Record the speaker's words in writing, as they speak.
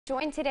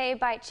Joined today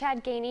by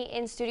Chad Gainey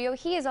in studio.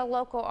 He is a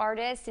local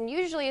artist and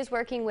usually is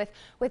working with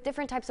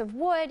different types of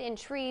wood and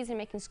trees and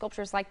making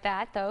sculptures like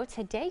that. Though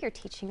today you're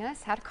teaching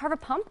us how to carve a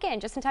pumpkin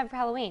just in time for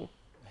Halloween.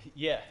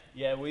 Yeah,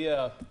 we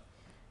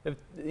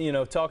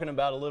talking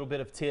about a little bit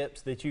of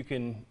tips that you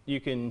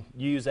can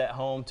use at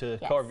home to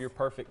carve your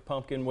perfect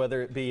pumpkin,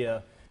 whether it be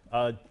a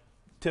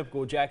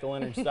typical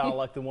jack-o'-lantern style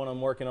like the one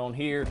I'm working on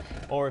here,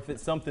 or if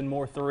it's something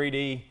more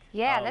 3D.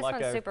 Yeah, this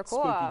like one's super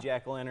cool. Spooky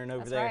jack-o'-lantern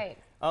over there. Right.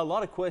 A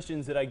lot of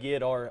questions that I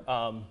get are,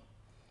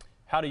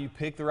 how do you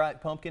pick the right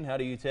pumpkin? How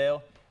do you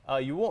tell?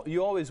 You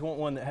always want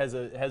one that has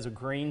a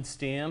green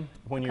stem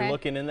when you're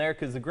looking in there,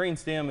 because the green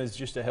stem is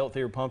just a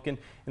healthier pumpkin,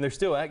 and there's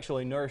still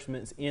actually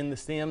nourishments in the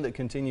stem that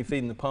continue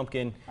feeding the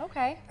pumpkin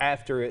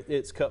after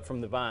it's cut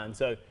from the vine.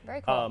 So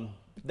very cool.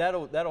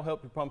 That'll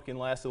help your pumpkin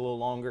last a little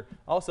longer.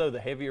 Also, the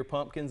heavier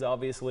pumpkins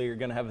obviously are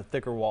going to have a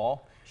thicker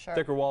wall. Sure.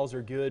 Thicker walls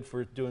are good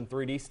for doing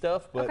 3D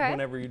stuff, but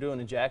whenever you're doing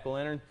a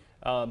jack-o'-lantern,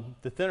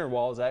 the thinner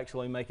walls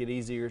actually make it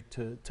easier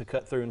to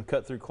cut through and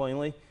cut through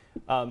cleanly.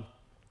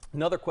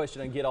 Another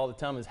question I get all the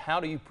time is, how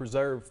do you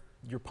preserve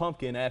your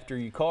pumpkin after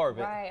you carve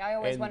it? Right, I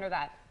always wonder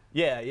that.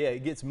 Yeah,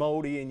 it gets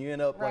moldy and you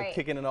end up like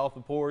kicking it off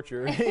the porch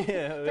or just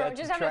have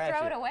to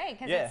throw it away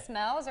because it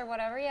smells or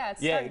whatever. Yeah,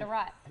 it's starting to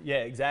rot. Yeah,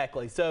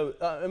 exactly. So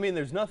I mean,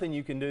 there's nothing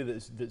you can do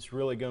that's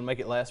really going to make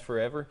it last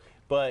forever.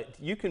 But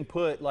you can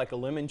put like a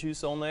lemon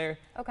juice on there.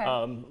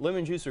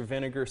 Lemon juice or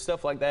vinegar,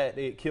 stuff like that.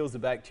 It kills the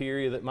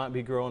bacteria that might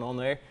be growing on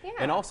there. Yeah.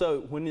 And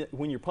also,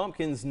 when your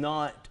pumpkin's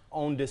not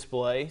on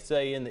display,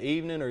 say in the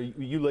evening, or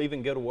you leave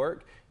and go to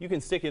work, you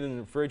can stick it in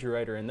the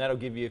refrigerator, and that'll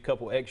give you a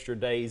couple extra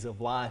days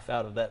of life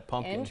out of that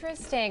pumpkin.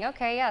 Interesting.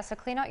 Okay, yeah. So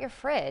clean out your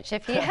fridge.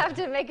 If you have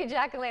to make a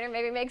jack-o'-lantern,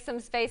 maybe make some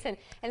space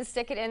and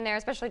stick it in there,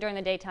 especially during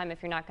the daytime.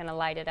 If you're not going to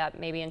light it up,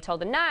 maybe until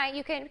the night,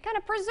 you can kind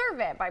of preserve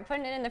it by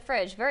putting it in the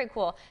fridge. Very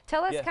cool.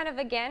 Tell us kind of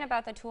again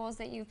about the tools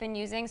that you've been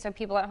using so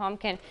people at home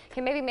can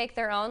maybe make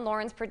their own.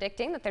 Lauren's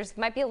predicting that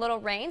might be a little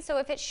rain, so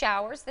if it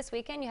showers this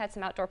weekend, you had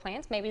some outdoor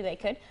plans, maybe they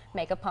could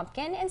make a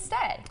pumpkin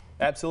instead.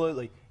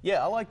 Absolutely.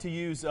 Yeah, I like to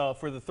use,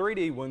 for the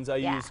 3D ones, I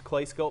use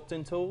clay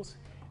sculpting tools,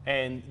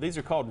 and these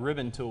are called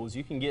ribbon tools.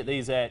 You can get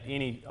these at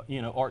any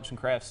arts and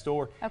crafts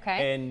store.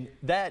 And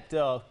that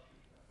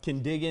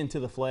can dig into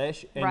the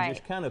flesh and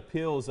just kind of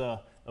peels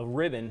a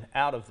ribbon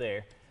out of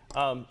there.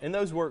 And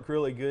those work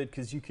really good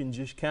because you can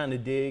just kind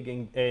of dig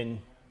and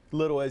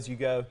little as you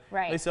go.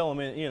 They sell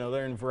them in,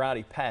 they're in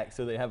variety packs,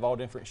 so they have all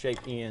different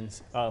shaped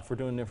ends for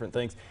doing different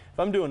things. If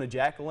I'm doing a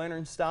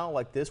jack-o'-lantern style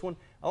like this one,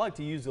 I like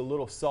to use a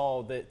little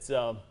saw that's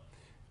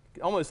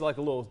almost like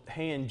a little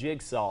hand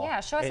jigsaw. Yeah,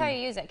 show us how you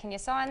use it. Can you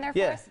saw in there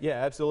for us?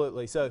 Yeah,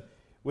 absolutely. So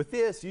with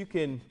this, you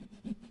can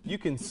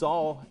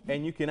saw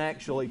and you can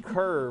actually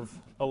curve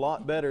a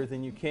lot better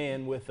than you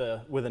can with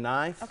a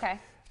knife.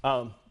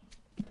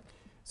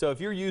 So if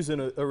you're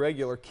using a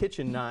regular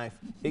kitchen knife,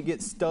 it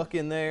gets stuck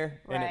in there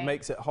and it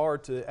makes it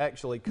hard to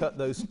actually cut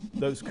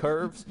those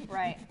curves.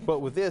 But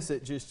with this,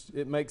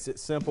 it makes it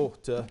simple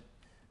to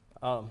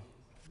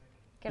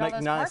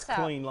make nice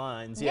clean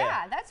lines.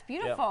 Yeah, that's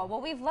beautiful.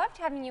 Well, we've loved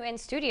having you in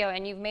studio,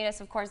 and you've made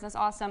us, of course, this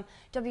awesome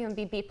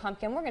WMBB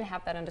pumpkin. We're going to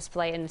have that on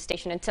display in the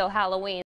station until Halloween.